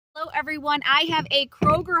Hello everyone, I have a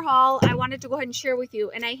Kroger haul I wanted to go ahead and share with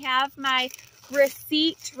you, and I have my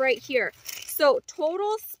receipt right here. So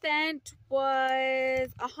total spent was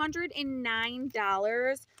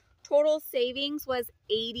 $109. Total savings was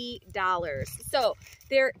 $80. So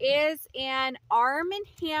there is an Arm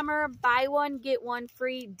 & Hammer buy one get one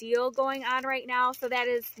free deal going on right now. So that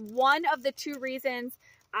is one of the two reasons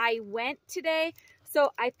I went today.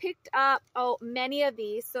 So I picked up many of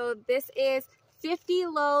these. So this is 50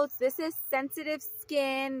 loads. This is sensitive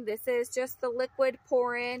skin. This is just the liquid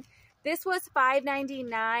pour-in. This was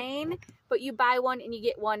 $5.99, but you buy one and you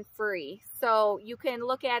get one free. So you can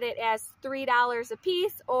look at it as $3 a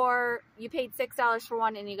piece, or you paid $6 for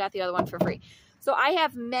one and you got the other one for free. So I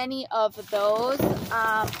have many of those.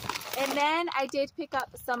 And then I did pick up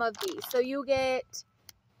some of these. So you get,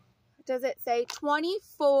 does it say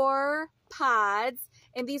 24 pods?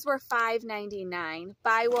 And these were $5.99.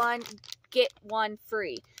 Buy one, get one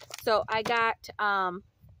free. So I got, I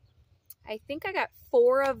think I got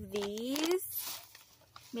 4 of these.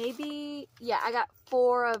 Maybe, yeah, I got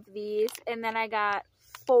 4 of these. And then I got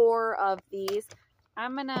 4 of these.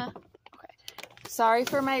 I'm gonna, okay. Sorry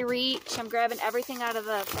for my reach. I'm grabbing everything out of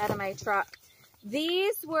my truck.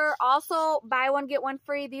 These were also buy one, get one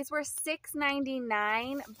free. These were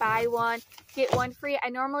 $6.99, buy one, get one free. I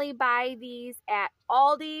normally buy these at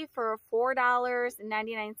Aldi for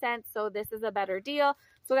 $4.99, so this is a better deal.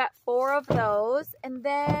 So I got 4 of those. And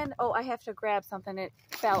then, oh, I have to grab something. It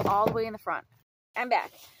fell all the way in the front. I'm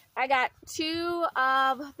back. I got 2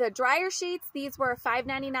 of the dryer sheets. These were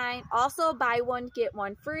 $5.99. Also, buy one, get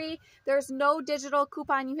one free. There's no digital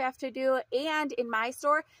coupon you have to do. And in my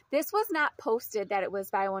store, this was not posted that it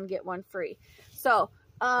was buy one, get one free. So,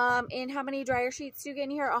 and how many dryer sheets do you get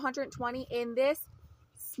in here? 120. And this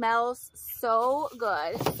smells so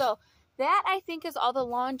good. So, that I think is all the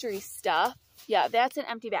laundry stuff. Yeah, that's an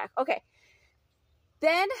empty bag. Okay.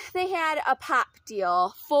 Then they had a pop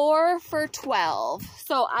deal, 4 for $12.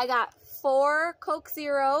 So I got 4 Coke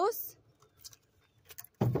Zeros.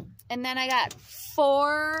 And then I got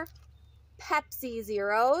 4 Pepsi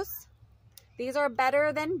Zeros. These are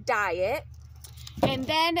better than Diet. And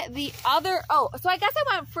then the other, so I guess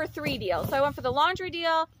I went for 3 deals. So I went for the laundry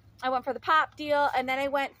deal, I went for the pop deal, and then I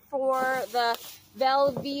went for the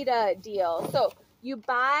Velveeta deal. So you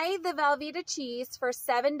buy the Velveeta cheese for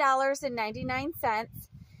 $7.99.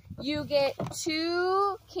 You get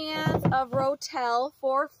 2 cans of Rotel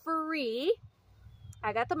for free.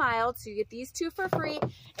 I got the mild, so you get these 2 for free.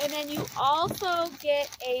 And then you also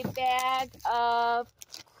get a bag of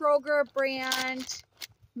Kroger brand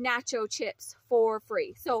nacho chips for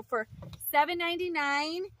free. So for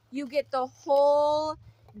 $7.99, you get the whole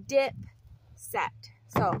dip set.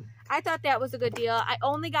 So I thought that was a good deal. I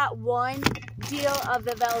only got 1 deal of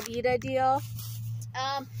the Velveeta deal.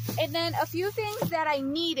 And then a few things that I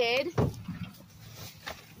needed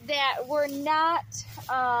that were not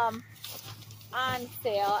on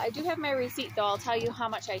sale. I do have my receipt though. I'll tell you how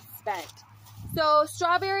much I spent. So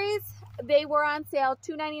strawberries, they were on sale,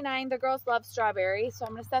 $2.99. The girls love strawberries, so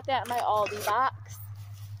I'm going to set that in my Aldi box.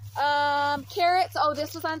 Carrots,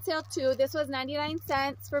 this was on sale too. This was 99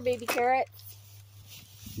 cents for baby carrots.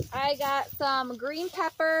 I got some green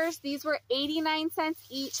peppers. These were 89 cents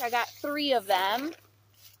each. I got 3 of them.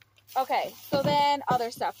 Okay, so then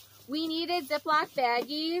other stuff. We needed Ziploc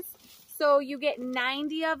baggies. So you get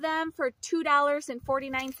 90 of them for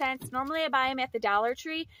 $2.49. Normally I buy them at the Dollar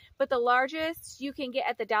Tree, but the largest you can get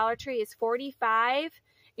at the Dollar Tree is 45,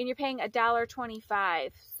 and you're paying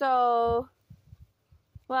 $1.25. So,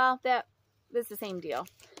 well, that is the same deal.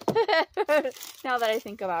 Now that I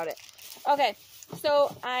think about it. Okay.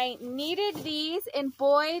 So I needed these, and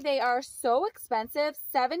boy, they are so expensive.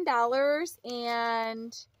 $7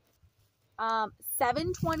 and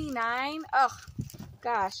 $7.29. Oh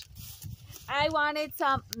gosh. I wanted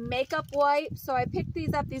some makeup wipes, so I picked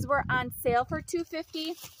these up. These were on sale for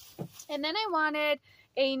 $2.50. And then I wanted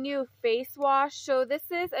a new face wash. So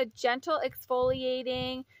this is a gentle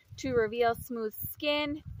exfoliating to reveal smooth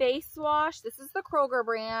skin face wash. This is the Kroger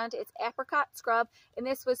brand. It's apricot scrub, and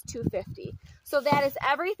this was $2.50. So that is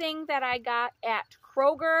everything that I got at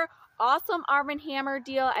Kroger. Awesome Arm & Hammer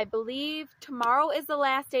deal. I believe tomorrow is the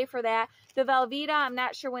last day for that. The Velveeta, I'm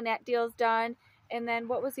not sure when that deal's done. And then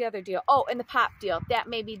what was the other deal? Oh, and the pop deal. That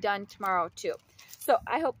may be done tomorrow too. So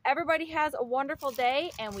I hope everybody has a wonderful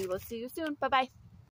day, and we will see you soon. Bye-bye.